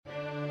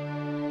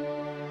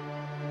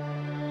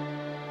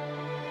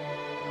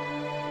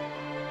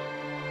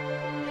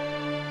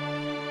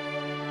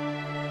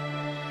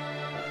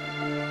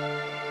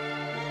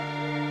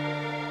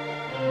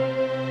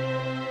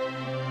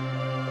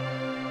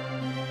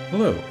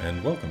Hello,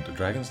 and welcome to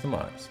Dragon's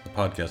Demise, the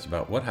podcast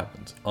about what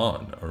happens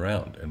on,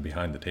 around, and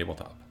behind the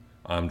tabletop.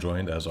 I'm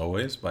joined, as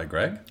always, by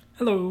Greg.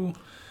 Hello.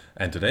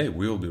 And today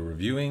we will be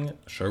reviewing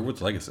Sherwood's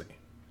Legacy.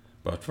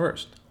 But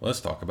first, let's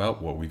talk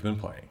about what we've been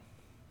playing.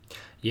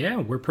 Yeah,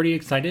 we're pretty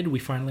excited. We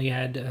finally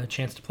had a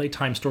chance to play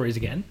Time Stories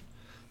again.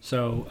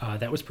 So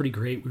that was pretty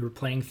great. We were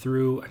playing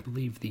through, I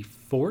believe, the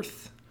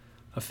fourth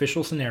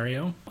official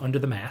scenario, Under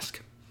the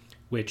Mask,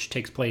 which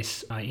takes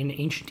place in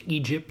ancient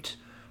Egypt.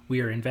 We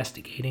are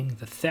investigating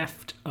the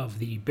theft of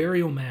the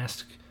burial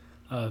mask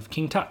of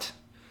King Tut.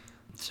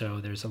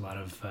 So there's a lot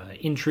of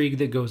intrigue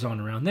that goes on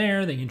around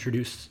there. They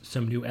introduce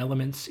some new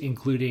elements,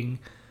 including,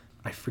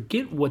 I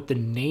forget what the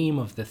name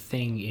of the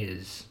thing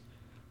is,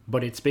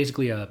 but it's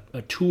basically a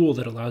tool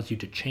that allows you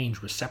to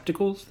change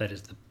receptacles, that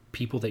is the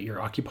people that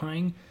you're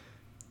occupying,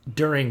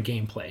 during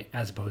gameplay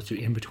as opposed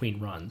to in between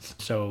runs.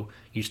 So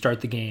you start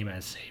the game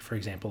as, say, for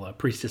example, a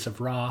priestess of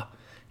Ra,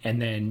 and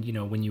then,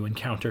 when you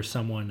encounter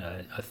someone,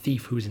 a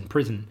thief who's in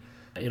prison,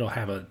 it'll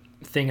have a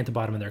thing at the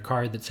bottom of their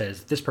card that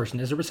says, this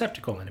person is a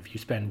receptacle, and if you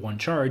spend one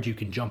charge, you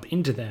can jump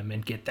into them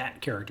and get that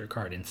character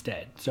card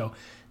instead. So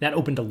that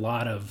opened a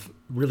lot of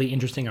really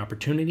interesting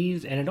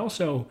opportunities, and it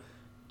also,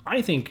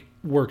 I think,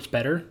 works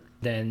better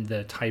than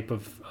the type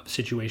of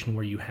situation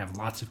where you have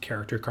lots of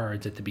character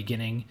cards at the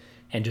beginning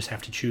and just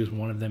have to choose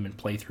one of them and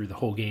play through the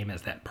whole game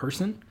as that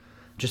person,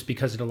 just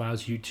because it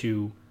allows you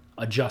to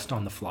adjust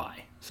on the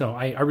fly. So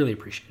I really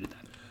appreciated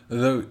that.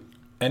 Though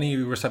any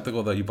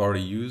receptacle that you've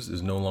already used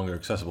is no longer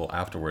accessible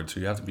afterwards, so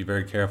you have to be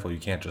very careful. You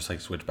can't just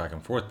switch back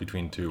and forth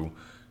between two.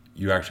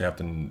 You actually have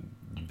to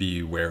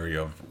be wary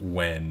of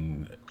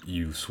when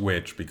you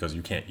switch because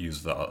you can't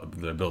use the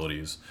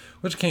abilities,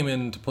 which came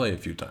into play a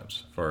few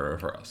times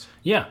for us.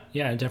 Yeah,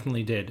 it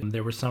definitely did.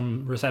 There were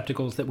some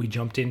receptacles that we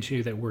jumped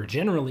into that were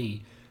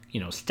generally,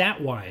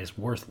 stat-wise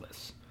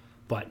worthless,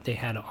 but they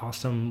had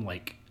awesome,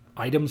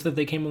 items that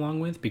they came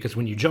along with, because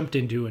when you jumped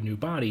into a new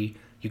body,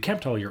 you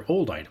kept all your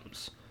old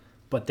items,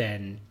 but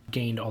then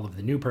gained all of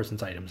the new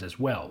person's items as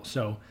well.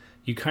 So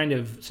you kind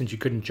of, since you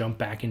couldn't jump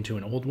back into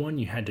an old one,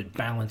 you had to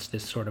balance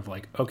this sort of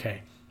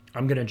okay,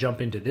 I'm going to jump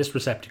into this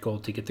receptacle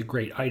to get the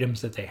great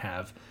items that they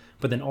have,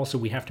 but then also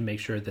we have to make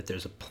sure that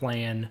there's a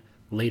plan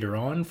later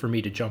on for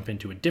me to jump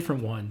into a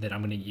different one that I'm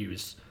going to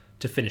use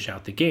to finish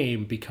out the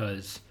game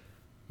because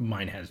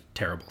mine has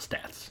terrible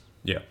stats.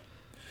 Yeah.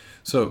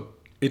 So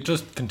it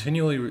just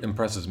continually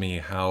impresses me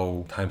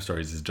how Time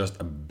Stories is just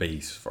a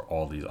base for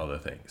all these other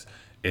things.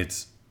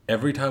 It's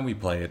every time we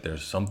play it,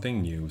 there's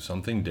something new,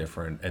 something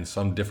different, and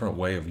some different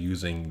way of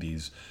using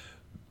these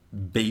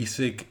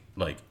basic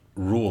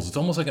rules. It's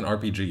almost like an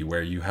RPG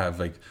where you have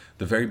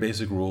the very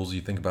basic rules.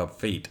 You think about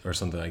Fate or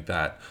something like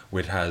that,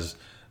 which has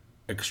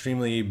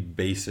extremely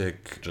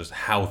basic just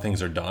how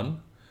things are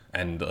done,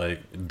 and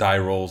die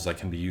rolls that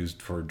can be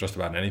used for just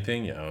about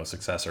anything,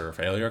 success or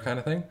failure kind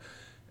of thing.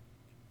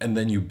 And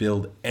then you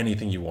build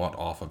anything you want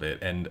off of it.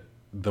 And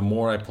the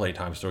more I play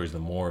Time Stories, the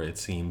more it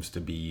seems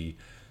to be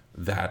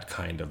that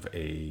kind of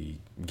a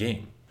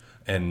game.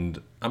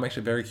 And I'm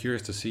actually very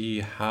curious to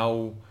see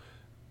how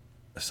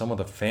some of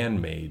the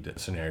fan-made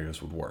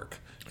scenarios would work.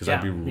 Because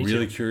I'd be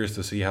really curious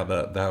to see how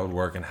that would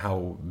work and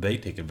how they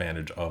take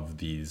advantage of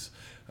these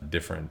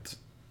different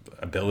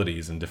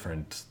abilities and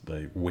different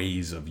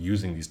ways of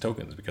using these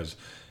tokens. Because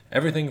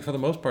everything, for the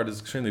most part,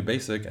 is extremely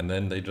basic, and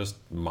then they just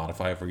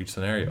modify it for each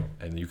scenario.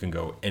 And you can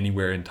go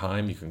anywhere in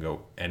time, you can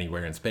go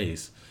anywhere in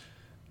space,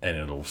 and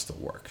it'll still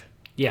work.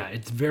 Yeah,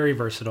 it's very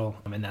versatile,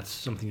 and that's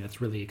something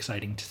that's really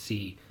exciting to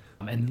see.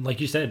 And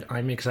like you said,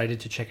 I'm excited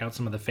to check out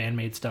some of the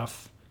fan-made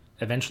stuff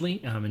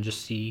eventually, and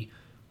just see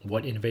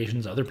what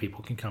innovations other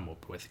people can come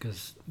up with,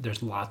 because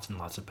there's lots and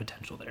lots of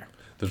potential there.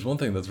 There's one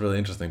thing that's really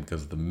interesting,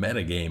 because the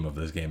metagame of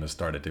this game has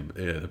started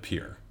to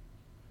appear.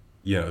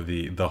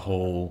 The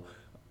whole...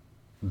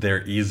 there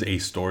is a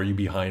story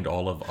behind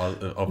all of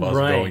us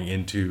right. going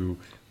into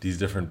these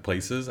different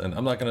places. And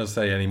I'm not going to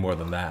say any more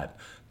than that,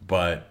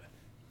 but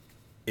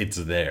it's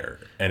there.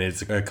 And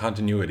it's a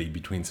continuity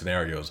between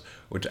scenarios,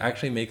 which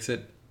actually makes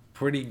it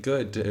pretty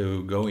good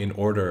to go in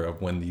order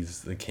of when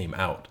these came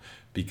out,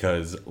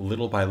 because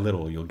little by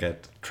little you'll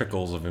get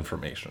trickles of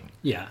information.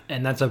 Yeah,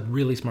 and that's a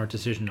really smart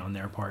decision on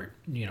their part,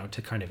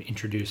 to kind of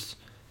introduce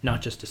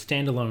not just a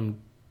standalone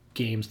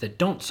games that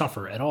don't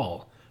suffer at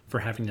all for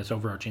having this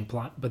overarching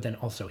plot, but then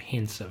also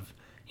hints of,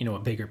 a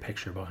bigger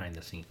picture behind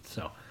the scenes.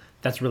 So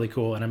that's really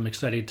cool, and I'm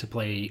excited to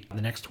play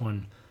the next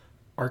one,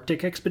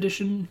 Arctic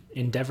Expedition,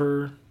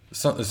 Endeavor.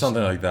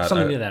 Something like that.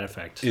 Something to that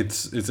effect.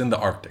 It's in the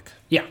Arctic.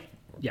 Yeah,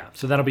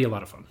 so that'll be a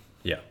lot of fun.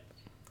 Yeah.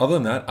 Other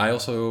than that, I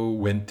also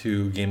went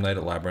to Game Night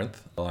at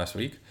Labyrinth last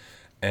week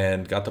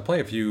and got to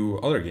play a few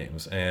other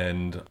games.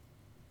 And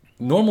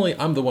normally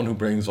I'm the one who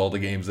brings all the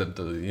games that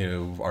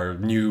are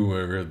new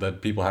or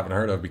that people haven't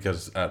heard of,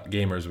 because at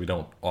Gamers we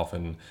don't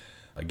often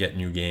get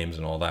new games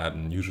and all that,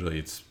 and usually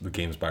it's the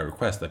games by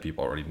request that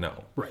people already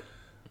know. Right.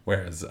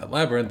 Whereas at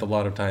Labyrinth, a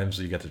lot of times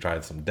you get to try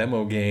some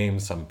demo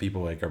games. Some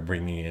people are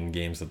bringing in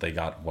games that they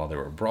got while they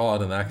were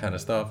abroad and that kind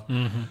of stuff.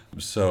 Mm-hmm.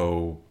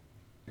 So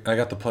I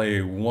got to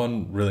play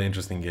one really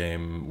interesting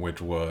game,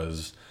 which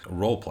was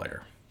Role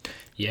Player.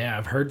 Yeah,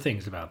 I've heard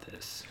things about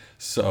this.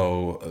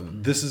 So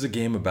this is a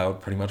game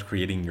about pretty much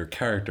creating your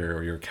character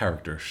or your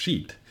character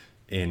sheet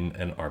in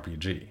an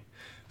RPG.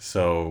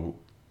 So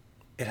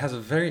it has a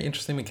very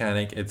interesting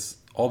mechanic. It's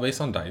all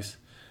based on dice,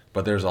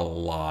 but there's a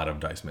lot of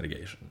dice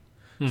mitigation.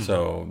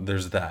 So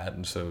there's that.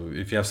 And so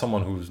if you have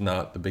someone who's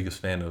not the biggest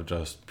fan of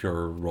just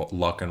pure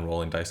luck and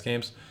rolling dice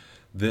games,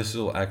 this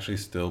will actually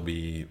still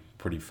be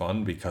pretty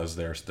fun because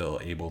they're still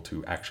able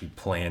to actually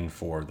plan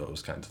for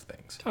those kinds of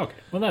things. Okay,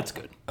 well, that's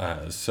good.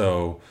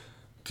 So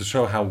to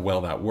show how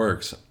well that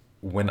works,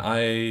 when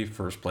I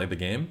first played the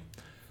game,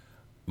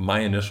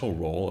 my initial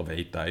roll of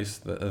 8 dice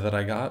that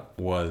I got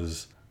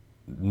was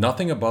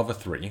nothing above a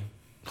 3.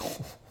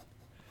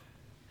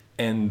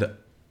 And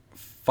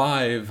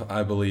 5,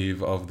 I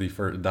believe, of the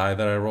first die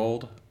that I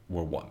rolled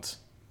were 1s.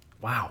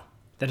 Wow,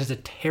 that is a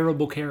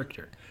terrible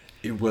character.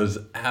 It was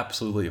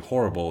absolutely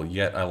horrible,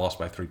 yet I lost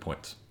by 3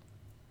 points.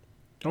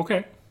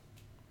 Okay.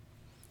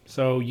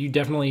 So you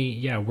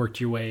definitely,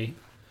 worked your way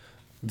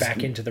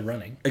back into the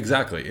running.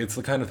 Exactly. It's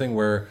the kind of thing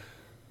where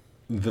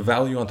the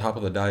value on top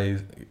of the die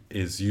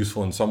is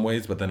useful in some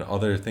ways, but then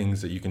other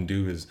things that you can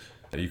do is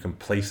that you can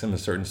place them in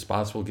certain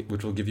spots,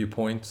 which will give you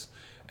points.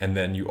 And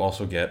then you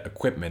also get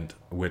equipment,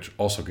 which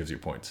also gives you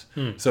points.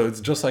 So it's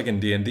just like in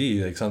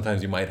D&D, like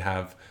sometimes you might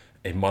have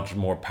a much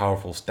more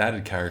powerful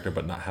statted character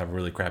but not have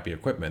really crappy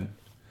equipment.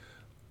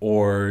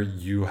 Or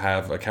you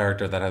have a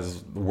character that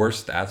has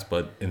worse stats,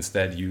 but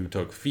instead you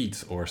took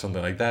feats or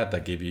something like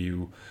that gave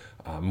you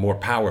more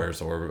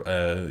powers,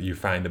 or you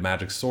find a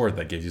magic sword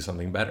that gives you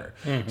something better.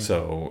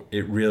 So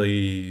it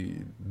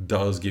really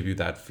does give you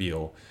that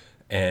feel.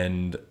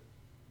 And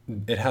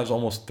it has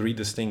almost 3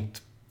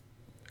 distinct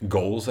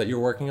goals that you're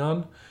working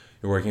on.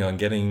 You're working on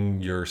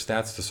getting your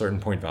stats to certain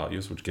point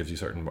values, which gives you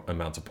certain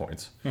amounts of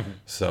points.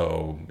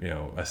 So,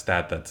 a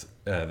stat that's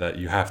that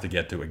you have to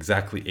get to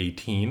exactly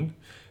 18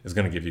 is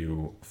going to give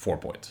you 4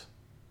 points.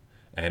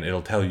 And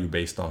it'll tell you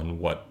based on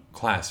what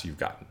class you've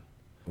gotten,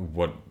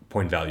 what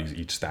point values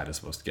each stat is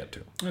supposed to get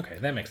to. Okay,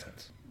 that makes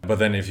sense. But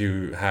then if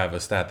you have a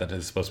stat that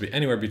is supposed to be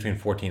anywhere between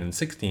 14 and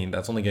 16,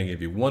 that's only going to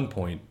give you 1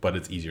 point, but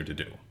it's easier to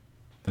do.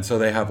 And so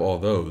they have all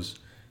those.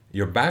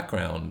 Your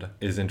background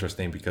is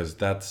interesting because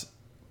that's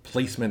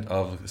placement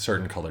of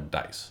certain colored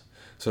dice.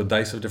 So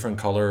dice of different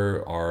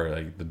color are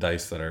like the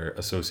dice that are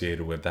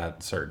associated with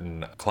that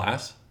certain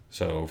class.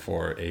 So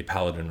for a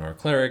paladin or a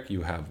cleric,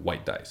 you have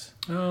white dice.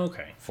 Oh,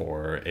 okay.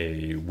 For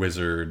a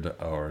wizard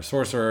or a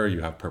sorcerer,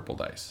 you have purple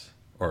dice.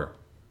 Or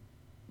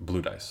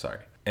blue dice, sorry.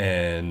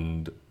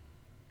 And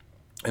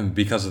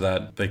because of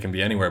that, they can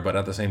be anywhere, but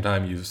at the same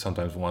time, you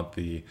sometimes want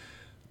the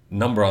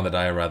number on the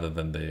die rather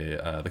than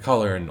the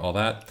color and all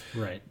that.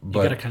 Right. You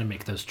got to kind of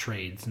make those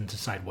trades and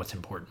decide what's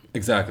important.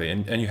 Exactly.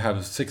 And you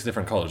have 6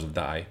 different colors of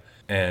die.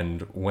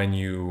 And when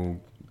you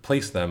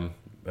place them,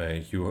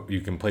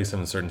 you can place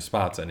them in certain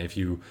spots. And if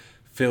you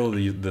fill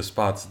the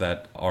spots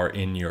that are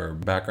in your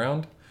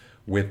background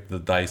with the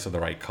dice of the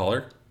right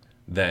color,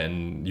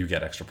 then you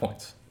get extra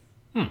points.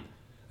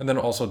 And then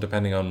also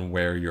depending on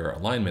where your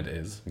alignment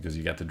is, because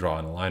you get to draw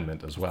an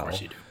alignment as well. Of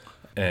course you do.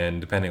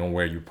 And depending on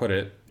where you put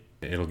it,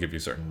 it'll give you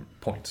certain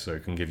points. So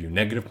it can give you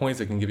negative points,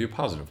 it can give you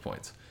positive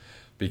points.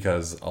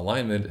 Because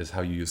alignment is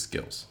how you use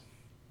skills.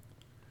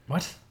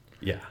 What?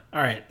 Yeah.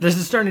 All right. This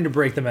is starting to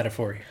break the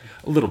metaphor here.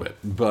 A little bit.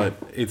 But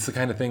it's the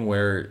kind of thing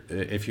where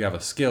if you have a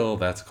skill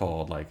that's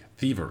called like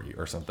thievery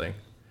or something,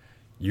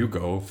 you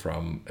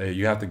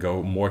have to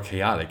go more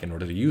chaotic in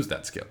order to use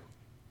that skill.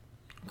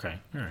 Okay.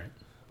 All right.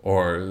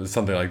 Or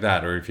something like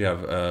that. Or if you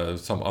have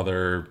some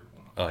other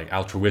like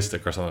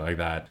altruistic or something like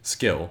that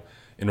skill,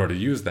 in order to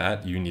use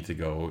that, you need to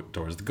go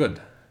towards the good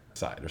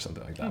side or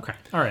something like that. Okay.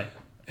 All right.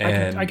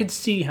 And I could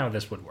see how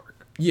this would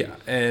work. Yeah,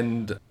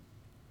 and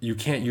you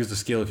can't use the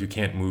skill if you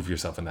can't move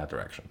yourself in that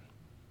direction.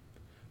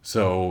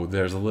 So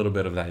there's a little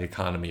bit of that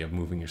economy of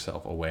moving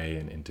yourself away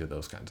and into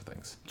those kinds of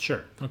things.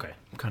 Sure. Okay.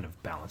 Kind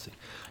of balancing.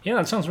 Yeah,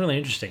 that sounds really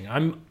interesting.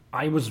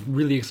 I was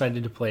really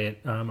excited to play it.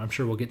 I'm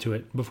sure we'll get to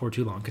it before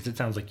too long because it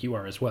sounds like you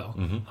are as well.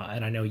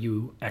 And I know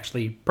you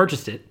actually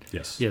purchased it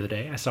the other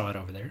day. I saw it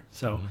over there.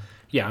 So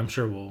yeah, I'm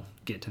sure we'll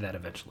get to that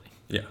eventually.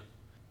 Yeah.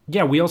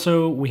 Yeah, we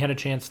had a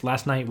chance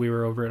last night. We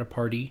were over at a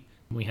party.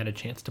 We had a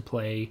chance to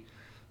play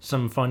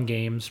some fun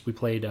games. We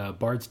played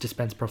Bards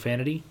Dispense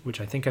Profanity, which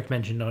I think I've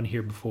mentioned on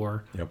here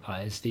before. Yep.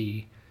 Is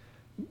the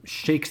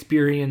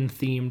Shakespearean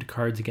themed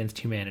Cards Against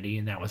Humanity,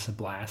 and that was a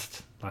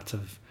blast. Lots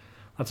of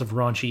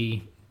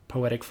raunchy,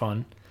 poetic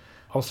fun.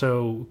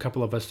 Also, a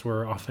couple of us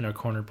were off in our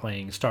corner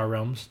playing Star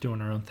Realms,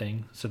 doing our own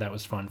thing. So that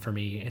was fun for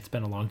me. It's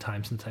been a long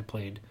time since I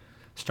played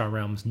Star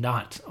Realms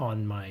not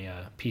on my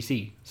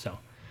PC, so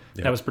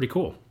that was pretty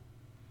cool.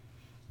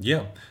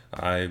 Yeah,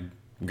 I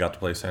got to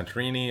play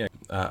Santorini.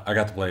 I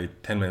got to play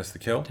 10 Minutes to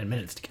Kill. 10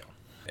 Minutes to Kill.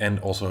 And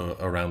also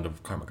a round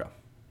of Karmika.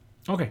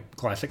 Okay,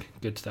 classic.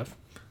 Good stuff.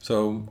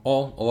 So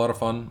all a lot of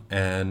fun,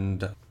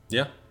 and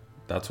yeah,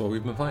 that's what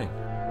we've been playing.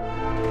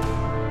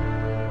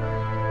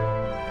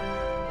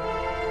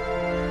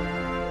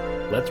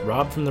 let's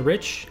rob from the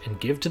rich and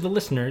give to the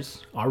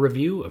listeners our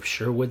review of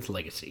Sherwood's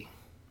Legacy.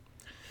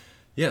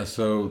 Yeah,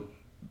 so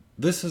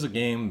this is a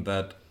game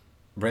that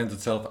brands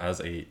itself as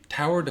a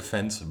tower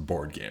defense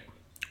board game.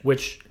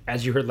 Which,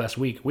 as you heard last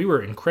week, we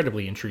were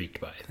incredibly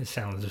intrigued by. It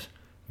sounds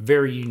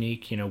very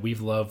unique.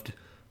 We've loved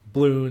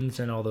Bloons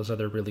and all those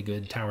other really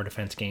good tower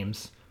defense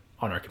games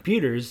on our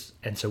computers,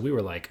 and so we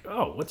were like,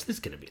 oh, what's this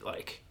going to be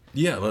like?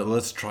 Yeah,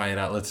 let's try it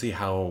out. Let's see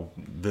how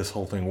this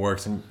whole thing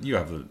works. And you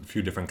have a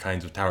few different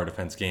kinds of tower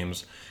defense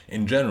games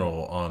in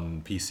general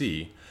on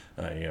PC.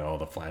 All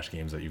the Flash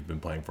games that you've been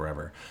playing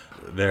forever.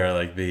 They're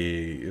like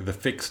the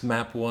fixed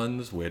map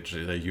ones, which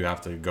you have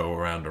to go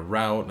around a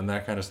route and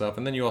that kind of stuff.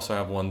 And then you also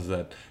have ones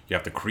that you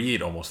have to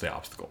create almost the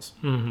obstacles.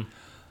 Mm-hmm.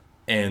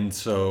 And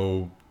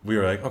so we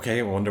were like, okay,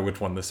 I wonder which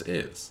one this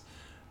is.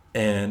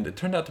 And it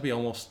turned out to be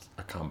almost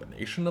a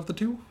combination of the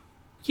two.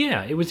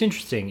 Yeah, it was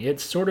interesting.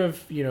 It's sort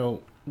of,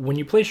 when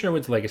you play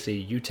Sherwood's Legacy,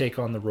 you take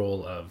on the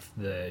role of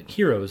the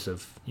heroes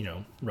of,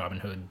 Robin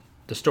Hood,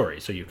 the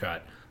story. So you've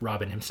got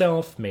Robin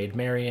himself, Maid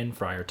Marian,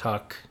 Friar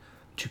Tuck,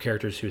 two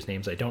characters whose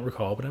names I don't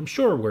recall, but I'm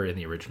sure were in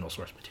the original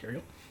source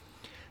material.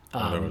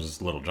 There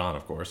was Little John,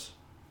 of course.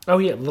 Oh,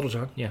 yeah, Little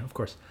John. Yeah, of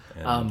course.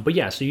 But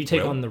yeah, so you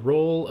take Will. on the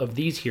role of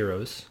these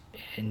heroes,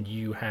 and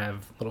you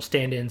have little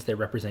stand-ins that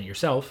represent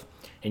yourself,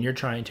 and you're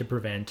trying to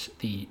prevent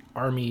the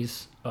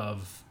armies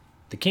of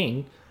the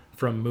king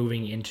from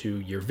moving into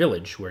your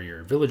village, where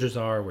your villagers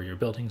are, where your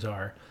buildings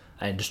are,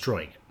 and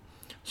destroying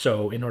it.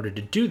 So in order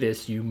to do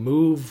this, you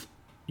move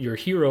your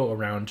hero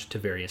around to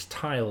various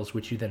tiles,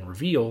 which you then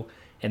reveal,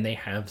 and they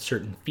have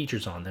certain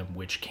features on them,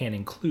 which can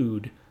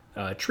include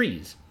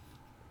trees.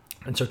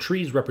 And so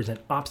trees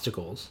represent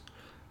obstacles,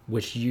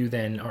 which you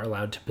then are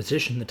allowed to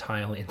position the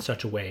tile in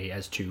such a way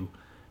as to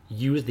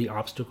use the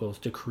obstacles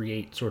to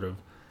create sort of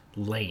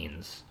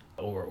lanes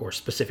or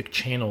specific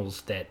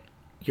channels that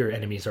your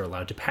enemies are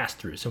allowed to pass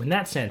through. So in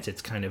that sense,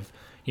 it's kind of,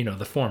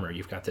 the former.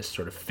 You've got this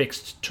sort of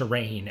fixed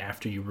terrain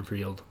after you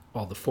revealed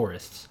all the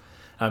forests,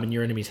 and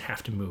your enemies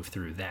have to move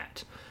through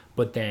that.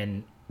 But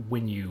then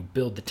when you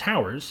build the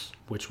towers,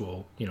 which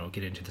we'll,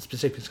 get into the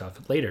specifics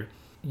of later,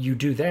 you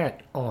do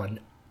that on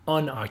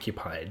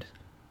unoccupied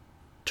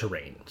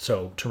terrain.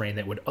 So terrain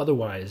that would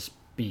otherwise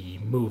be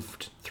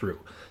moved through.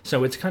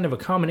 So it's kind of a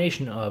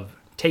combination of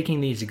taking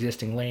these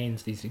existing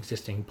lanes, these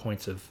existing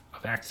points of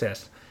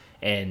access,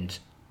 and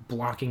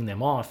blocking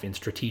them off in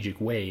strategic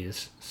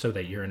ways so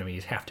that your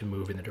enemies have to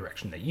move in the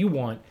direction that you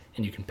want,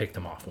 and you can pick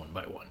them off one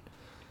by one.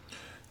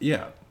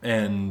 Yeah,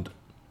 and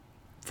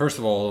first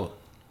of all,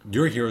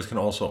 your heroes can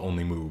also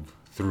only move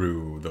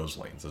through those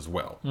lanes as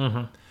well.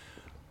 Mm-hmm.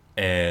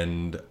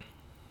 And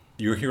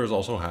your heroes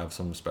also have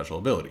some special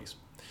abilities.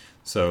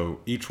 So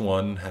each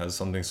one has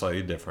something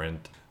slightly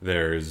different.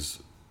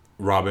 There's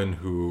Robin,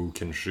 who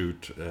can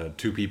shoot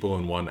two people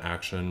in one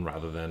action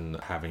rather than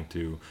having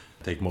to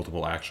take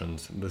multiple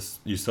actions.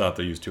 You still have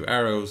to use two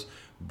arrows,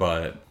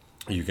 but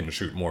you can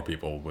shoot more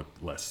people with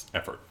less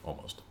effort,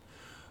 almost.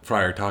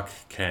 Friar Tuck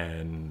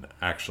can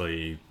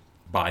actually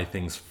buy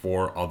things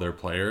for other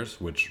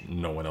players, which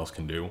no one else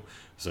can do.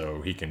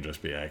 So he can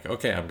just be like,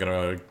 okay, I'm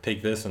going to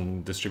take this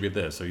and distribute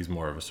this. So he's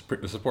more of a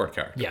support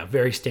character. Yeah,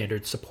 very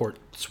standard support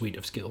suite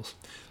of skills.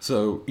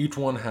 So each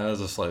one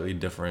has a slightly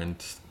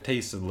different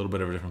taste, a little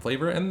bit of a different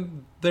flavor,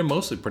 and they're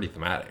mostly pretty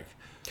thematic.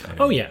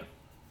 Oh, yeah.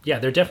 Yeah,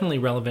 they're definitely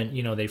relevant.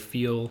 They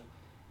feel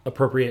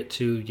appropriate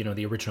to,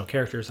 the original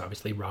characters.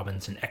 Obviously,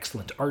 Robin's an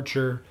excellent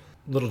archer.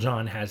 Little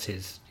John has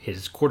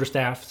his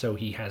quarterstaff, so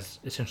he has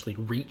essentially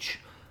reach.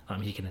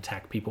 He can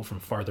attack people from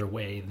farther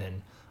away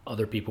than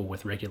other people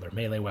with regular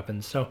melee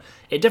weapons. So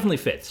it definitely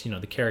fits.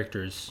 The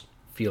characters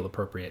feel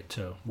appropriate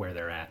to where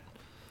they're at.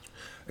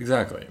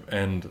 Exactly.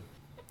 And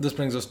this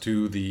brings us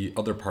to the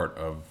other part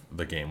of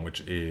the game,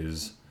 which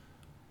is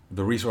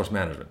the resource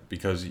management,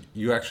 because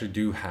you actually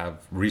do have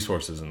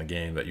resources in the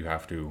game that you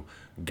have to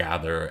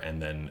gather,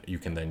 and then you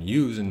can then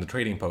use in the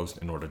trading post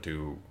in order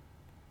to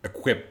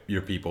equip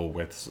your people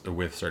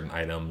with certain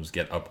items,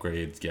 get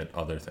upgrades, get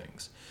other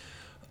things.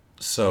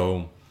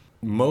 So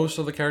most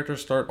of the characters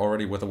start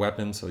already with a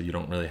weapon, so you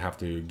don't really have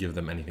to give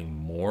them anything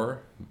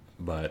more,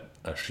 but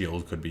a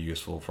shield could be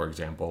useful, for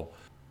example.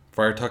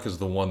 Friar Tuck is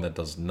the one that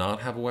does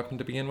not have a weapon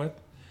to begin with,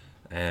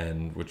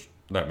 and which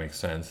that makes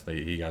sense.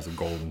 He has a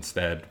gold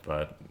instead,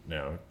 but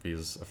if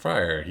he's a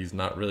friar, he's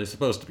not really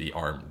supposed to be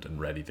armed and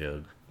ready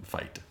to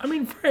fight. I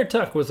mean, Friar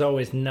Tuck was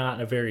always not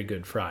a very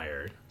good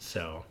friar,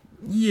 so...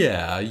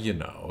 Yeah, he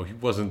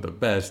wasn't the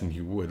best, and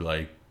he would,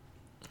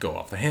 go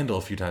off the handle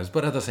a few times,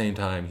 but at the same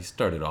time, he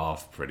started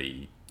off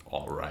pretty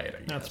alright, I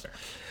guess. That's fair.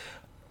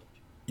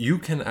 You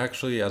can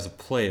actually, as a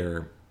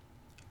player,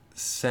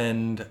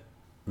 send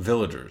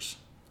villagers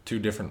to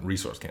different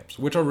resource camps,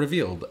 which are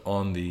revealed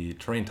on the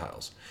terrain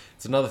tiles.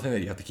 It's another thing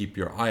that you have to keep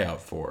your eye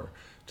out for,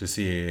 to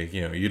see,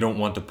 you don't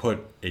want to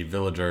put a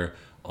villager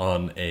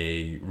on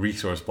a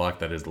resource block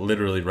that is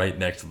literally right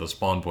next to the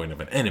spawn point of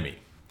an enemy,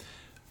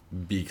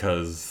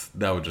 because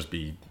that would just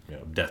be,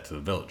 death to the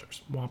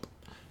villagers. Womp.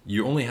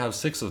 You only have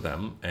 6 of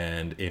them,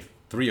 and if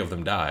 3 of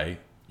them die,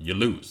 you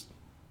lose.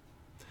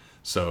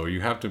 So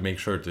you have to make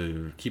sure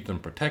to keep them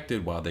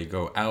protected while they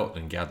go out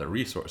and gather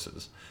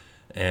resources.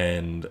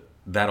 And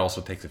that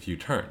also takes a few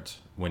turns.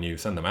 When you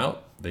send them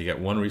out, they get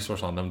one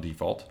resource on them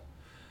default.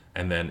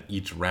 And then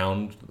each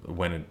round,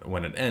 when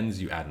it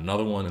ends, you add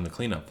another one in the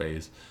cleanup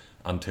phase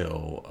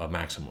until a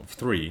maximum of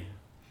 3.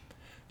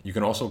 You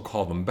can also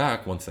call them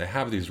back once they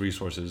have these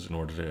resources in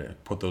order to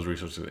put those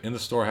resources in the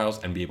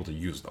storehouse and be able to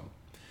use them.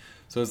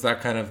 So it's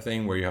that kind of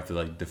thing where you have to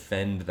like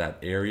defend that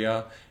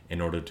area in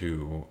order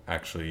to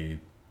actually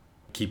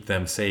keep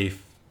them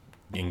safe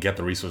and get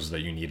the resources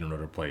that you need in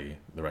order to play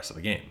the rest of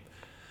the game.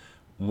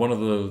 One of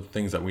the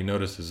things that we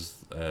notice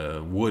is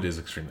wood is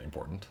extremely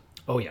important.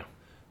 Oh, yeah.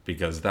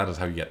 Because that is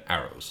how you get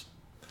arrows.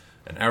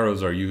 And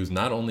arrows are used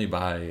not only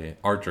by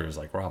archers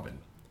like Robin,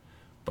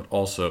 but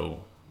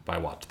also by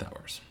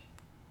watchtowers.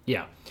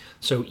 Yeah.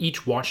 So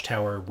each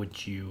watchtower,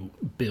 which you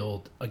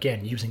build,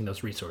 again, using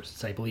those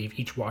resources, I believe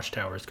each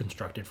watchtower is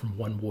constructed from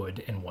 1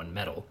 wood and 1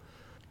 metal,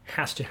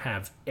 has to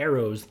have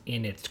arrows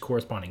in its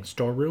corresponding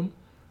storeroom.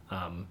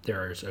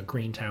 There's a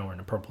green tower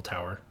and a purple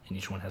tower, and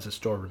each one has a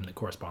storeroom that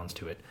corresponds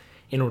to it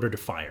in order to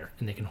fire,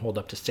 and they can hold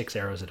up to 6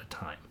 arrows at a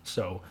time.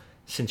 So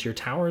since your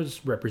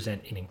towers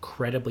represent an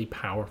incredibly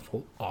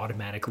powerful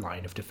automatic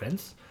line of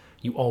defense,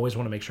 you always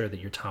want to make sure that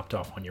you're topped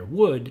off on your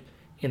wood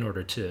in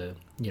order to,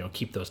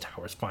 keep those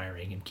towers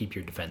firing and keep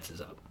your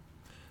defenses up.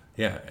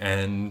 Yeah,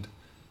 and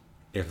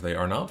if they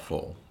are not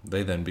full,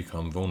 they then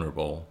become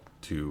vulnerable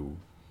to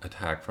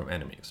attack from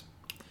enemies.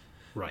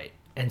 Right.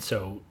 And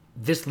so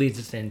this leads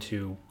us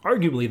into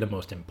arguably the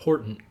most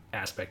important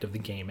aspect of the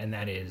game, and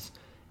that is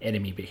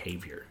enemy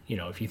behavior.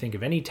 If you think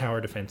of any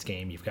tower defense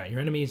game, you've got your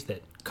enemies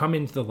that come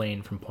into the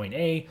lane from point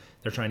A,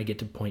 they're trying to get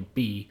to point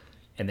B,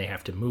 and they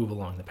have to move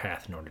along the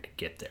path in order to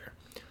get there.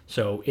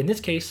 So in this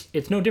case,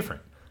 it's no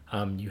different.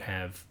 You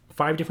have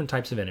 5 different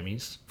types of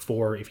enemies,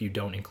 4 if you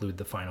don't include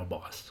the final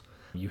boss.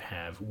 You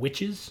have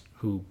witches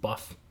who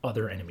buff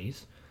other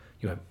enemies.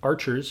 You have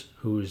archers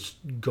whose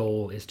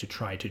goal is to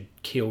try to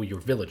kill your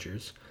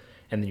villagers.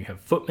 And then you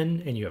have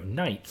footmen and you have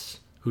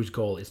knights whose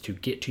goal is to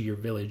get to your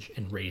village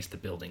and raise the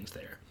buildings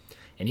there.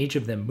 And each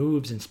of them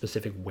moves in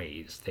specific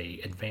ways.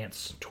 They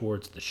advance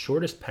towards the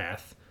shortest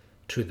path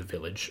to the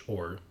village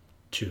or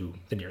to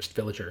the nearest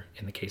villager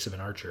in the case of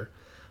an archer,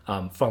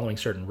 following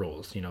certain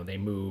rules. They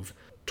move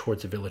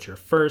towards a villager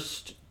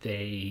first.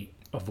 They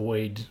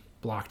avoid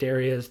blocked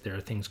areas. There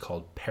are things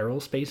called peril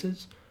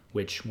spaces,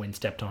 which when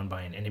stepped on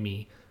by an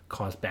enemy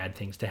cause bad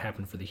things to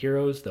happen for the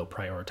heroes. They'll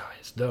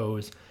prioritize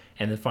those.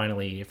 And then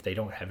finally, if they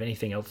don't have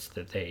anything else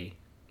that they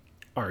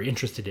are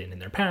interested in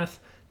their path,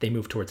 they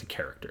move towards a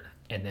character.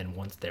 And then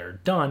once they're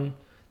done,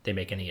 they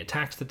make any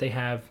attacks that they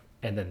have,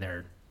 and then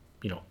they're,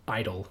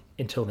 idle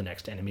until the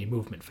next enemy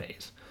movement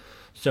phase.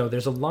 So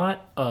there's a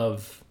lot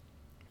of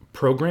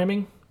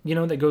programming,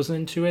 that goes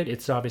into it.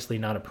 It's obviously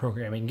not a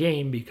programming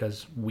game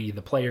because we,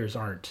 the players,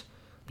 aren't,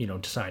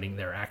 deciding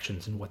their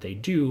actions and what they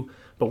do,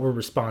 but we're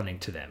responding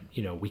to them.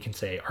 We can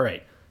say, all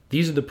right,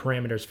 these are the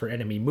parameters for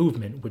enemy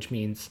movement, which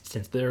means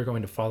since they're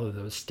going to follow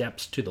those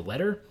steps to the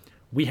letter,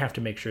 we have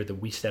to make sure that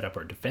we set up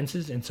our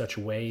defenses in such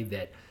a way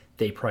that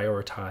they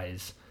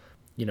prioritize,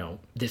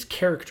 this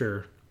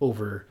character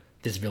over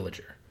this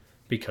villager.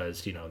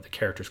 Because, the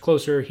character's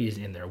closer, he's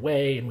in their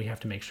way, and we have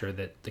to make sure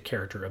that the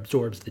character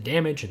absorbs the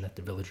damage and that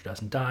the villager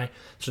doesn't die.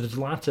 So there's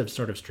lots of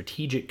sort of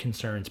strategic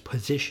concerns.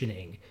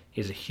 Positioning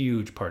is a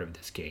huge part of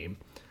this game,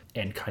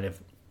 and kind of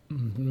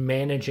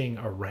managing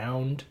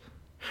around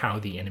how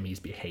the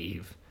enemies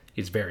behave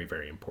is very,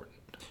 very important.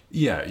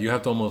 Yeah, you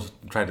have to almost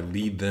try to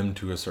lead them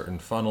to a certain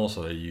funnel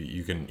so that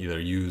you can either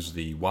use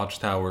the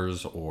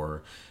watchtowers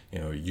or,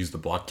 use the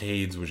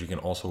blockades, which you can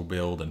also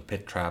build, and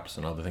pit traps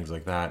and other things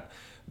like that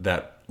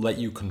let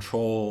you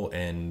control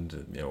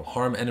and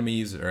harm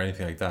enemies or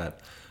anything like that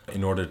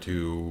in order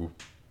to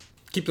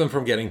keep them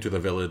from getting to the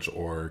village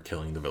or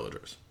killing the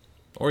villagers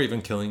or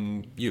even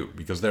killing you,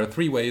 because there are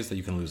 3 ways that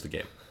you can lose the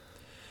game.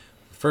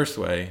 The first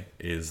way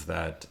is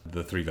that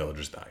the 3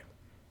 villagers die.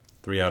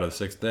 3 out of the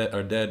 6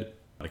 are dead,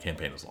 the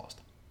campaign is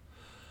lost.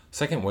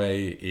 Second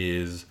way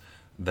is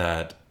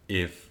that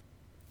if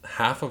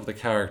half of the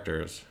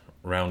characters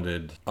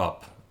rounded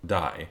up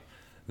die,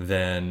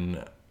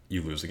 then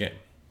you lose the game.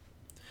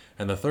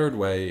 And the third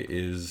way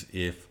is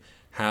if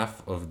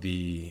half of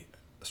the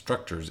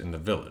structures in the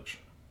village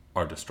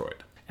are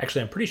destroyed.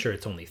 Actually, I'm pretty sure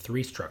it's only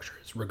 3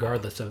 structures,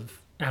 regardless of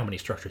how many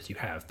structures you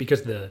have,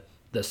 because the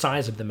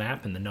size of the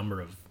map and the number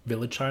of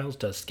village tiles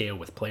does scale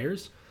with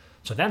players.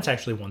 So that's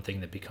actually one thing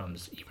that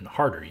becomes even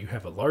harder. You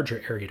have a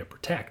larger area to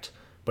protect,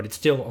 but it's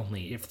still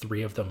only if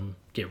 3 of them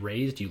get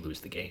raised, you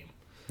lose the game.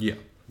 Yeah.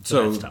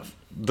 So that's tough.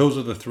 Those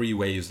are the 3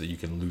 ways that you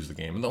can lose the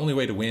game. And the only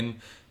way to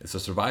win is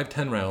to survive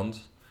 10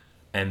 rounds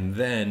and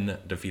then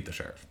defeat the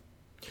sheriff.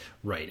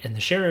 Right, and the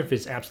sheriff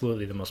is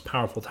absolutely the most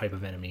powerful type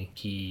of enemy.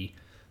 He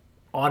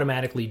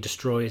automatically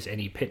destroys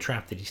any pit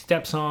trap that he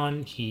steps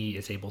on. He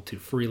is able to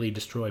freely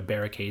destroy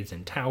barricades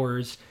and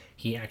towers.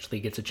 He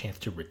actually gets a chance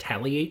to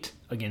retaliate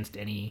against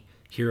any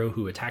hero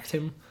who attacks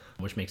him,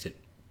 which makes it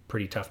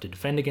pretty tough to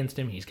defend against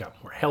him. He's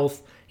got more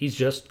health. He's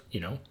just,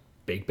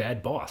 big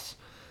bad boss.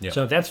 Yeah.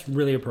 So that's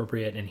really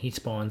appropriate, and he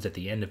spawns at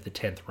the end of the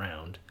 10th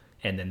round,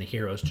 and then the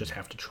heroes just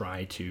have to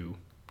try to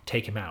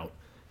take him out.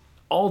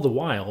 All the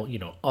while,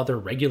 other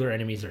regular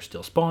enemies are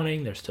still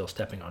spawning, they're still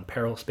stepping on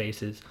peril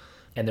spaces,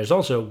 and there's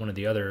also one of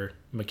the other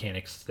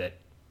mechanics that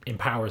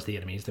empowers the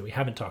enemies that we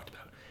haven't talked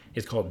about.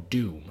 It's called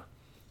Doom.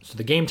 So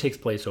the game takes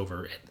place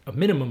over a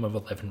minimum of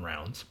 11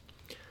 rounds,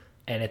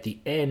 and at the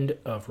end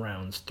of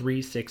rounds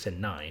 3, 6,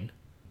 and 9,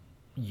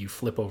 you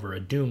flip over a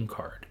Doom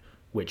card,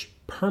 which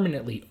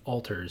permanently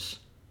alters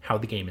how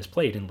the game is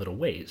played in little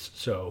ways.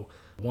 So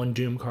one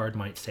Doom card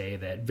might say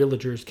that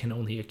villagers can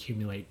only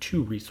accumulate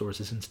 2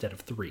 resources instead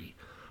of 3,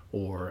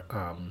 or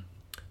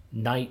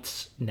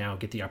knights now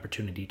get the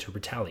opportunity to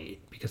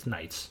retaliate, because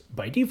knights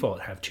by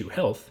default have 2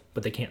 health,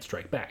 but they can't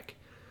strike back,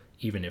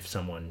 even if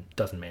someone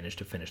doesn't manage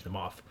to finish them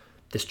off.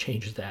 This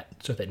changes that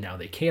so that now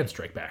they can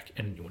strike back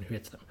at anyone who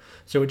hits them.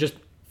 So it just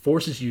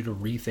forces you to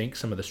rethink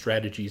some of the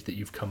strategies that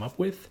you've come up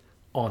with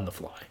on the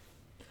fly.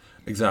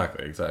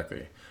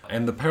 Exactly.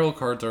 And the peril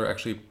cards are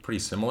actually pretty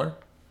similar,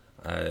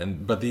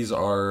 but these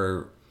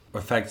are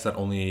effects that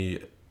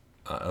only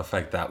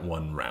affect that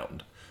one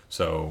round.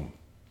 So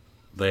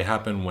they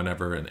happen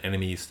whenever an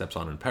enemy steps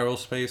on in peril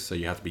space, so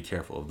you have to be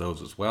careful of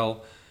those as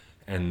well.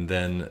 And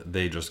then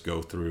they just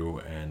go through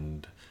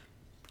and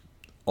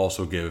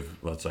also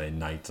give, let's say,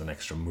 knights an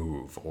extra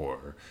move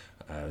or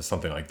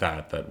something like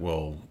that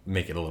will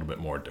make it a little bit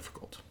more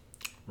difficult.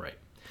 Right.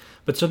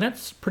 But so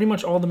that's pretty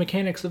much all the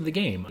mechanics of the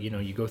game.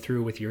 You go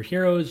through with your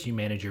heroes, you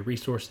manage your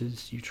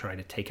resources, you try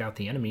to take out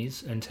the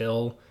enemies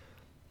until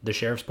the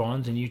sheriff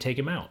spawns and you take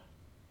him out.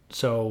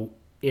 So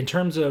in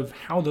terms of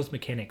how those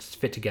mechanics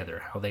fit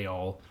together, how they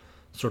all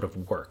sort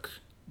of work,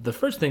 the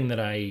first thing that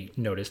I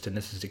noticed, and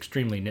this is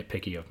extremely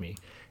nitpicky of me,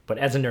 but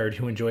as a nerd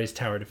who enjoys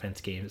tower defense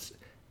games,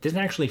 this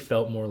actually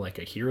felt more like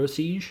a hero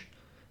siege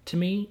to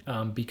me,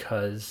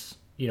 because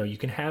you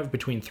can have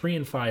between 3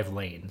 and 5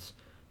 lanes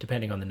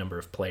depending on the number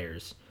of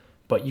players,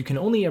 but you can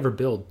only ever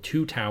build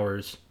 2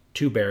 towers,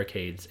 2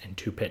 barricades, and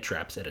 2 pit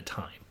traps at a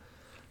time.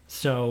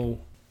 So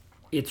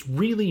it's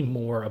really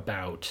more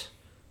about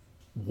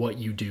what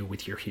you do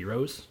with your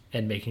heroes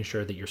and making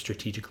sure that you're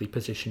strategically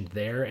positioned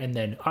there. And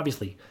then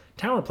obviously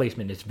tower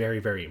placement is very,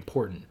 very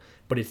important,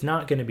 but it's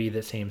not going to be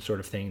the same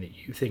sort of thing that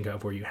you think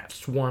of where you have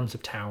swarms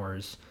of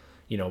towers,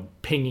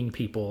 pinging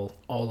people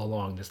all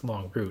along this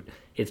long route.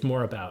 It's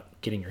more about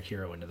getting your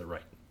hero into the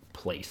right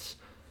place.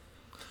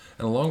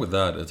 And along with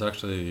that, it's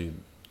actually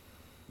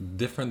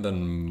different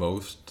than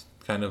most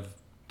kind of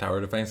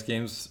tower defense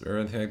games or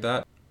anything like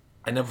that.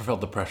 I never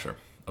felt the pressure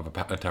of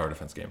a tower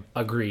defense game.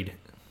 Agreed.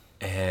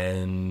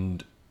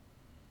 And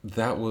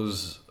that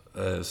was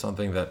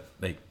something that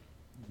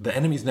the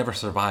enemies never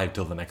survived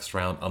till the next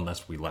round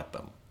unless we let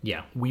them.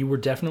 Yeah, we were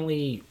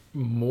definitely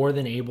more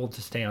than able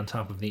to stay on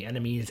top of the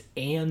enemies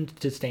and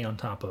to stay on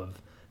top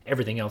of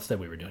everything else that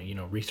we were doing.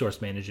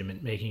 Resource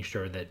management, making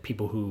sure that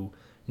people who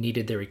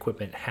needed their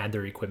equipment had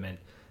their equipment,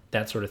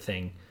 that sort of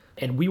thing.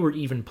 And we were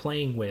even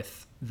playing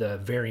with the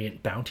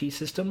variant bounty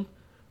system,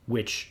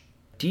 which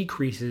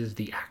decreases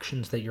the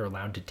actions that you're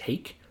allowed to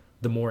take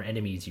the more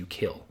enemies you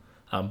kill.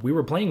 We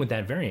were playing with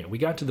that variant. We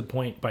got to the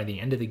point by the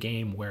end of the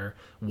game where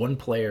one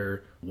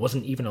player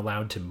wasn't even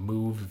allowed to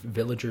move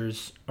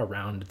villagers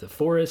around the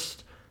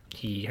forest.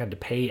 He had to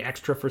pay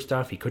extra for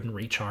stuff. He couldn't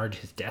recharge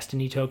his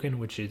destiny token,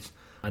 which is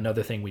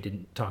another thing we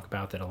didn't talk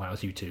about that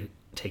allows you to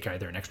take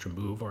either an extra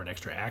move or an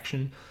extra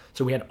action.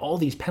 So we had all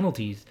these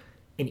penalties,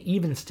 and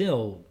even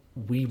still,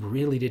 we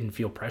really didn't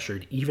feel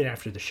pressured. Even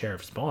after the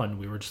sheriff spawned,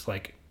 we were just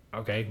like,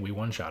 okay, we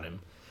one-shot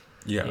him.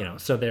 Yeah.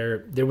 So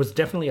there was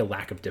definitely a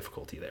lack of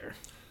difficulty there.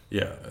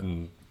 Yeah,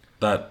 and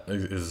that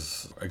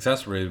is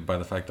exacerbated by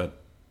the fact that,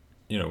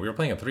 we were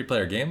playing a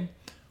 3-player game.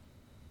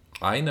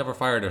 I never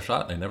fired a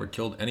shot. I never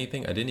killed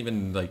anything. I didn't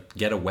even,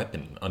 get a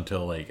weapon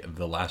until,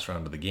 the last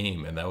round of the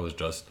game, and that was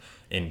just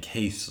in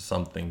case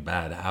something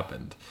bad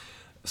happened.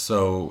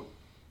 So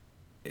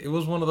it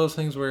was one of those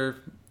things where,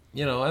 I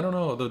don't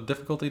know, the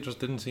difficulty just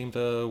didn't seem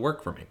to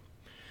work for me.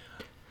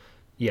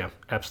 Yeah,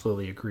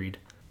 absolutely agreed.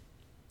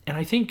 And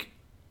I think,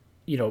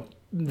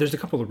 there's a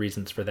couple of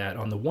reasons for that.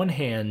 On the one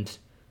hand,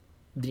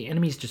 the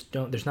enemies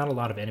there's not a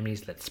lot of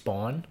enemies that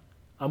spawn,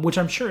 which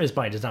I'm sure is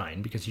by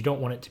design because you don't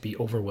want it to be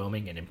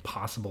overwhelming and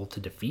impossible to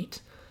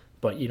defeat.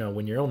 But,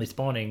 when you're only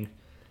spawning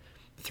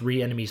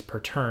 3 enemies per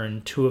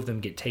turn, 2 of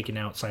them get taken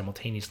out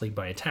simultaneously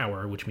by a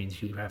tower, which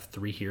means you have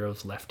 3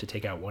 heroes left to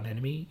take out 1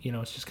 enemy.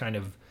 It's just kind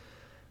of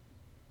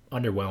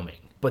underwhelming.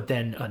 But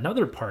then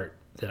another part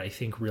that I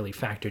think really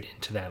factored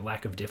into that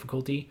lack of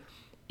difficulty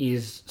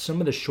is some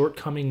of the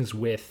shortcomings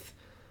with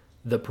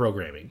the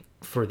programming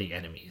for the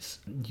enemies.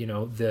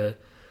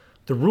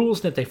 The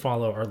rules that they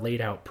follow are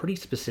laid out pretty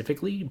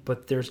specifically,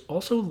 but there's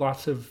also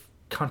lots of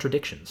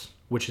contradictions,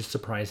 which is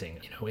surprising.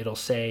 It'll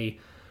say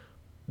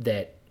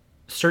that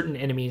certain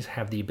enemies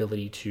have the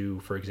ability to,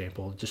 for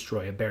example,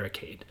 destroy a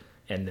barricade,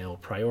 and they'll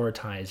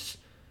prioritize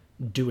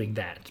doing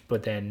that.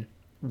 But then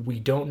we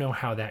don't know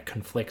how that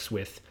conflicts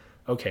with,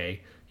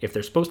 okay, if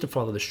they're supposed to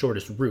follow the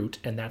shortest route,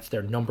 and that's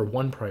their number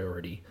 1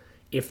 priority,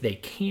 if they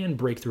can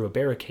break through a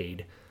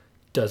barricade,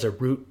 does a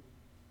route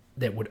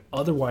that would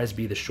otherwise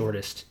be the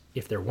shortest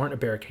if there weren't a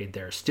barricade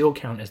there still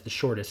count as the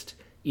shortest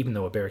even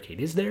though a barricade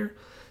is there?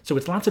 So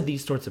it's lots of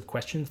these sorts of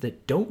questions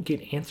that don't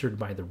get answered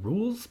by the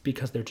rules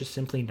because they're just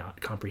simply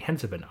not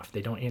comprehensive enough.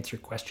 They don't answer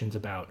questions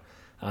about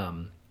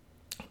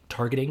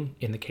targeting,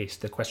 in the case,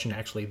 the question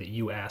actually that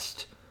you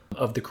asked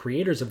of the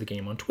creators of the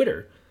game on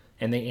Twitter,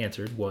 and they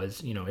answered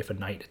was, if a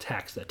knight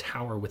attacks a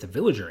tower with a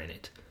villager in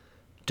it,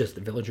 does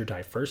the villager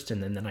die first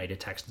and then the knight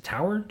attacks the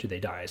tower? Do they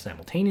die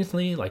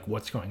simultaneously? Like,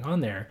 what's going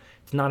on there?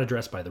 It's not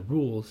addressed by the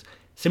rules.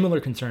 Similar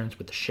concerns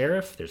with the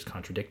sheriff. There's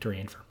contradictory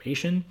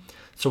information.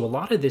 So a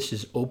lot of this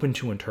is open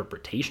to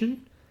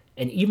interpretation.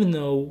 And even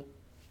though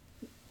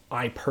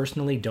I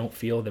personally don't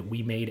feel that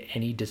we made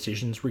any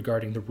decisions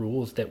regarding the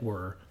rules that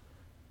were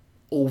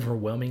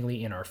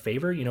overwhelmingly in our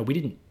favor, we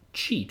didn't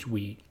cheat.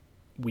 We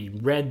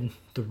read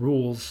the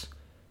rules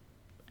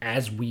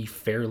as we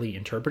fairly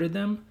interpreted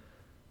them.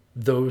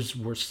 Those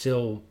were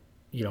still,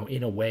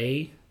 in a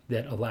way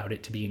that allowed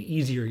it to be an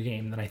easier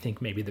game than I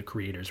think maybe the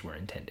creators were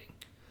intending.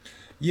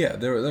 Yeah,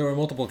 there were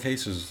multiple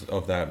cases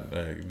of that.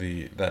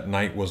 That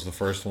knight was the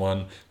first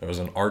one. There was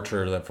an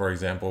archer that, for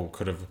example,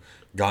 could have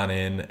gone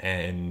in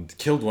and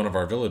killed one of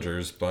our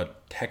villagers,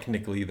 but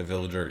technically the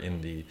villager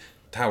in the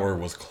tower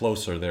was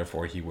closer,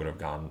 therefore he would have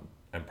gone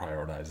and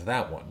prioritized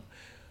that one.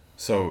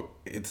 So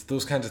it's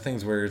those kinds of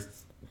things where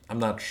I'm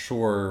not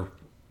sure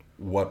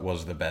what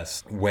was the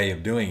best way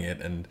of doing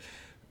it, and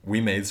we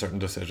made certain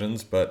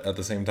decisions, but at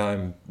the same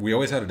time, we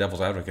always had a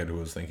devil's advocate who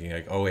was thinking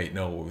like, oh wait,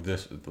 no,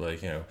 this,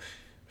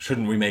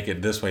 shouldn't we make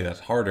it this way? That's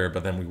harder.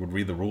 But then we would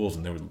read the rules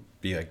and there would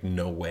be like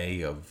no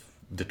way of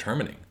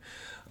determining.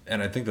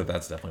 And I think that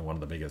that's definitely one of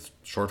the biggest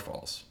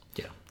shortfalls.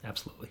 Yeah,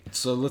 absolutely.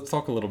 So let's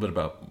talk a little bit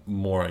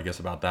more, I guess,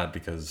 about that,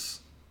 because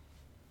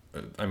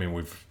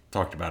we've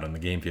talked about it in the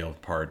game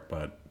field part,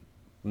 but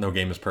no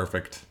game is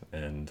perfect,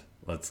 and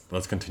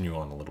let's continue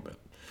on a little bit.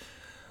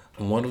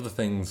 And one of the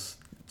things,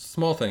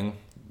 small thing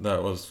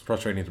that was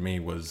frustrating to me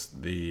was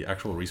the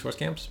actual resource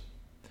camps,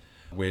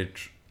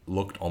 which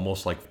looked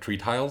almost like tree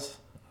tiles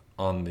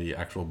on the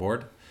actual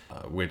board,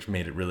 which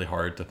made it really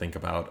hard to think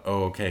about,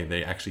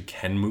 they actually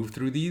can move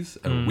through these,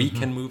 and we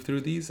can move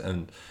through these,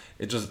 and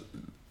it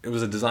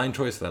was a design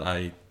choice that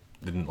I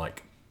didn't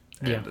like.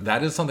 And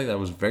that is something that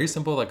was very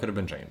simple that could have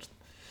been changed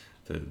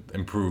to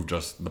improve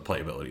just the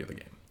playability of the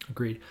game.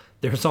 Agreed.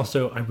 There's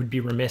also, I would be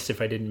remiss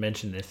if I didn't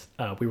mention this,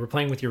 we were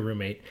playing with your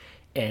roommate,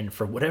 and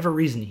for whatever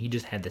reason, he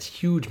just had this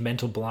huge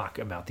mental block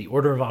about the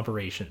order of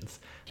operations.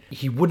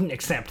 He wouldn't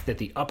accept that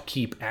the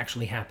upkeep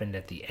actually happened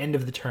at the end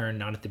of the turn,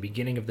 not at the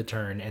beginning of the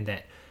turn, and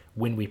that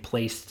when we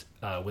placed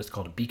what's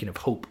called a beacon of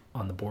hope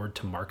on the board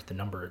to mark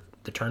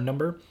the turn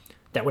number,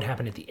 that would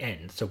happen at the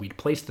end. So we'd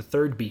place the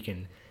third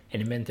beacon,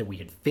 and it meant that we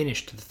had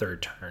finished the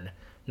third turn,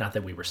 not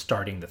that we were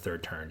starting the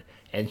third turn.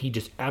 And he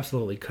just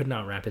absolutely could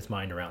not wrap his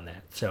mind around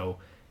that. So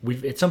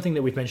it's something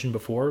that we've mentioned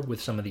before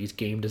with some of these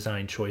game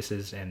design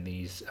choices and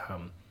these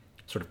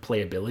sort of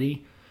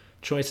playability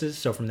choices.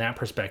 So from that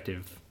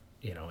perspective,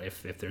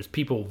 if there's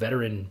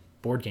veteran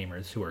board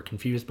gamers who are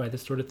confused by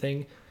this sort of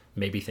thing,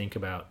 maybe think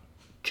about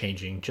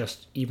changing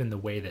just even the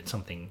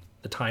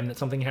time that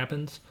something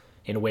happens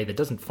in a way that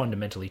doesn't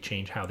fundamentally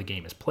change how the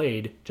game is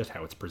played, just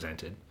how it's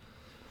presented.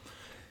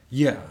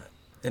 Yeah,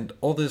 and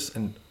all this,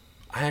 and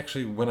I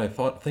actually, when I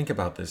think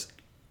about this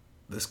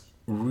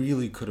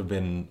really could have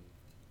been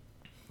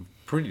a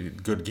pretty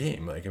good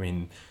game.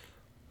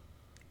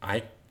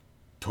 I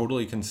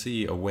totally can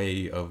see a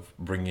way of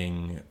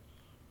bringing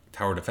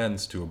tower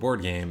defense to a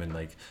board game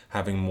and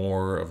having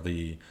more of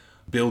the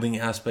building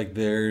aspect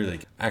there,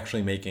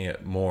 actually making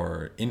it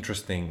more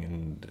interesting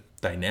and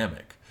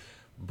dynamic.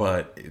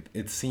 But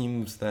it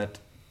seems that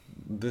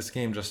this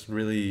game just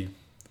really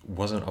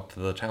wasn't up to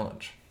the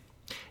challenge.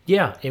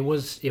 Yeah, it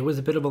was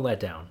a bit of a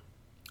letdown.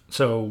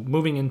 So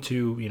moving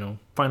into,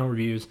 final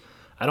reviews,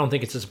 I don't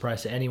think it's a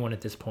surprise to anyone at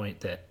this point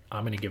that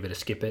I'm going to give it a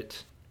skip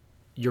it.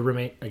 Your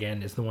roommate,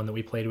 again, is the one that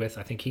we played with.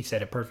 I think he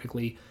said it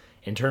perfectly.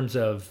 In terms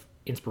of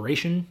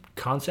inspiration,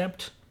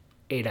 concept,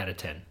 8 out of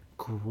 10.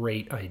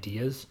 Great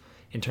ideas.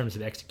 In terms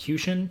of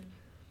execution,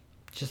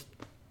 just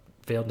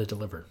failed to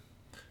deliver.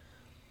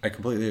 I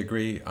completely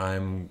agree.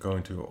 I'm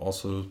going to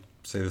also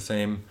say the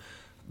same.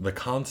 The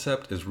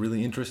concept is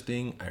really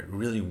interesting. I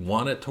really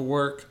want it to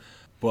work,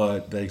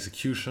 but the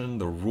execution,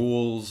 the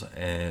rules,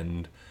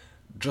 and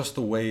just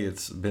the way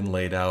it's been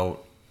laid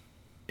out,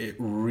 it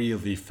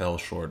really fell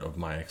short of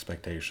my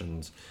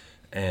expectations.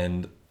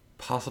 And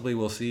possibly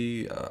we'll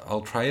see.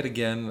 I'll try it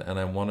again, and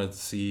I want to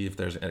see if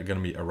there's going to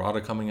be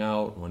errata coming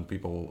out when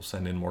people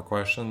send in more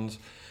questions,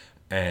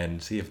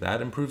 and see if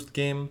that improves the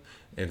game.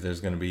 If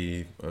there's going to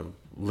be a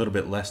little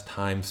bit less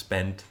time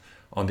spent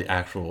on the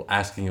actual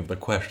asking of the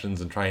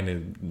questions and trying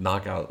to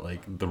knock out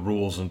the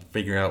rules and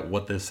figure out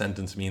what this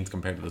sentence means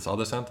compared to this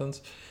other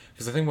sentence.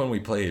 Because I think when we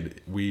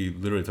played, we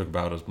literally took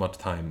about as much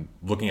time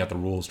looking at the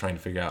rules, trying to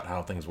figure out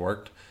how things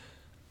worked,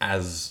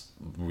 as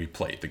we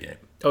played the game.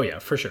 Oh yeah,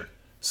 for sure.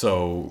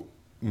 So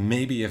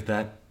maybe if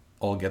that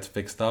all gets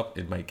fixed up,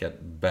 it might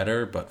get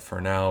better. But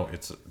for now,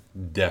 it's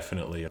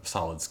definitely a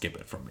solid skip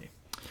it from me.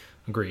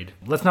 Agreed.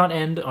 Let's not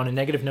end on a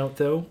negative note,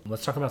 though.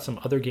 Let's talk about some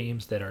other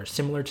games that are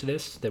similar to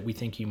this that we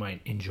think you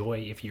might enjoy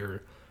if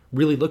you're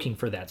really looking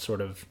for that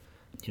sort of,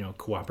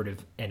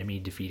 cooperative enemy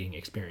defeating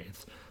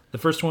experience. The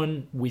first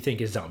one we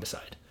think is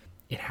Zombicide.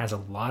 It has a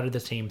lot of the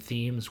same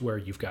themes where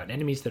you've got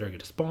enemies that are going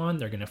to spawn.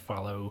 They're going to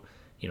follow,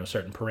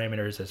 certain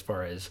parameters as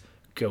far as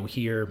go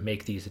here,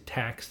 make these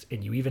attacks,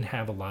 and you even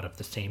have a lot of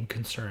the same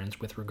concerns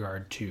with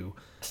regard to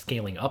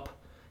scaling up.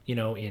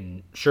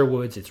 In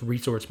Sherwood's, it's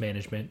resource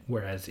management,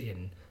 whereas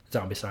in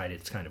Zombicide,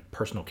 it's kind of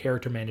personal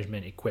character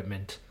management,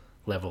 equipment,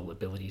 level,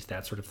 abilities,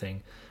 that sort of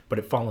thing. But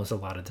it follows a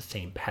lot of the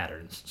same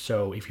patterns.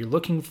 So if you're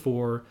looking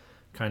for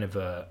kind of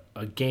a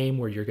game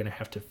where you're going to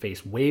have to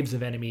face waves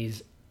of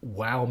enemies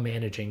while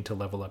managing to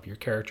level up your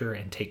character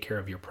and take care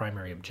of your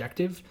primary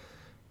objective,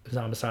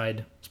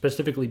 Zombicide,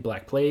 specifically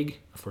Black Plague,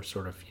 for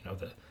sort of,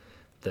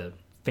 the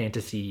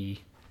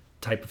fantasy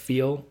type of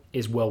feel,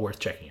 is well worth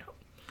checking out.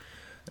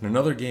 And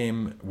another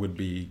game would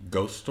be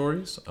Ghost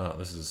Stories.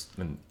 This is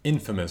an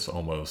infamous,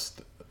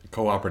 almost,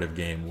 cooperative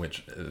game,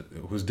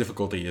 whose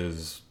difficulty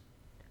is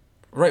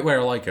right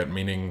where I like it,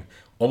 meaning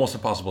almost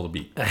impossible to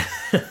beat.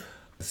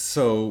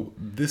 So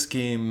this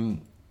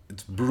game,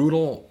 it's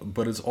brutal,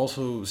 but it's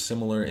also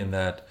similar in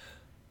that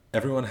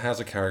everyone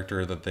has a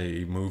character that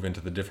they move into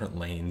the different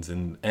lanes,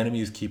 and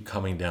enemies keep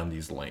coming down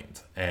these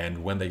lanes.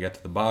 And when they get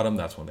to the bottom,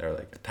 that's when they're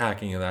like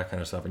attacking and that kind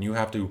of stuff. And you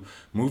have to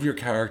move your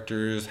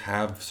characters,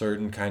 have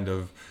certain kind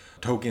of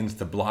tokens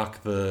to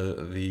block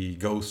the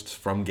ghosts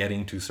from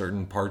getting to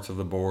certain parts of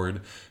the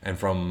board and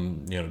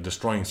from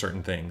destroying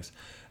certain things.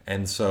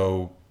 And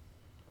so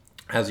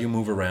as you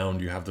move around,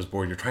 you have this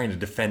board, you're trying to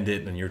defend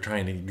it, and you're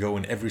trying to go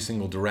in every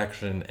single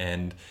direction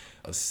and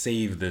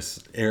save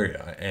this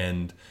area.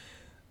 And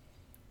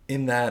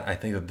in that, I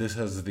think that this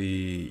has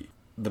the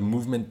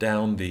movement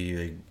down,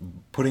 the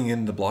putting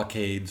in the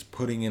blockades,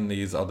 putting in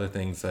these other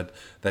things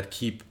that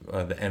keep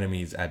the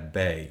enemies at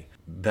bay.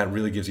 That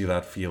really gives you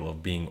that feel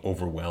of being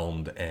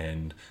overwhelmed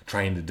and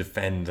trying to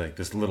defend like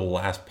this little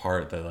last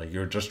part that like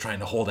you're just trying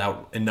to hold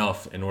out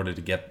enough in order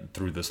to get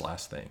through this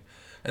last thing.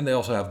 And they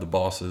also have the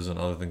bosses and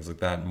other things like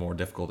that, more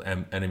difficult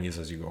enemies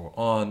as you go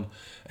on,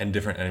 and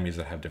different enemies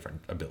that have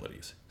different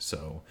abilities.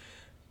 So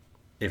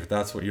if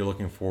that's what you're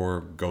looking for,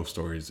 Ghost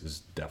Stories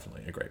is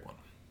definitely a great one.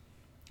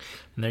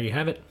 And there you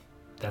have it.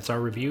 That's our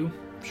review,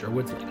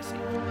 Sherwood's Legacy.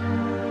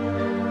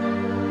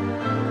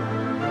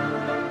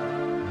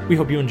 We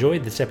hope you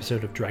enjoyed this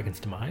episode of Dragon's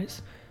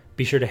Demise.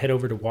 Be sure to head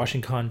over to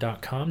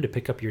WashingCon.com to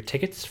pick up your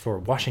tickets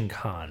for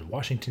WashingCon,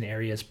 Washington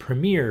area's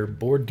premier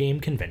board game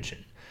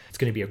convention. It's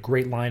going to be a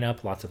great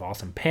lineup, lots of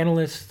awesome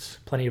panelists,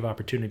 plenty of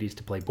opportunities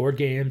to play board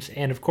games,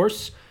 and of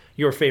course,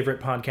 your favorite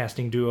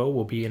podcasting duo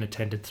will be in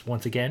attendance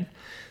once again.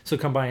 So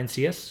come by and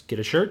see us, get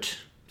a shirt,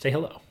 say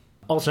hello.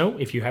 Also,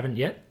 if you haven't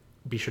yet,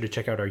 be sure to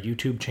check out our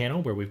YouTube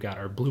channel where we've got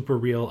our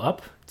blooper reel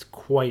up. It's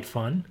quite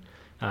fun.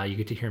 You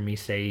get to hear me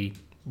say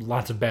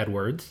lots of bad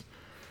words.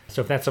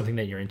 So if that's something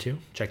that you're into,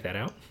 check that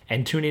out.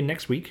 And tune in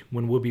next week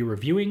when we'll be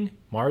reviewing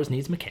Mars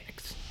Needs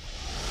Mechanics.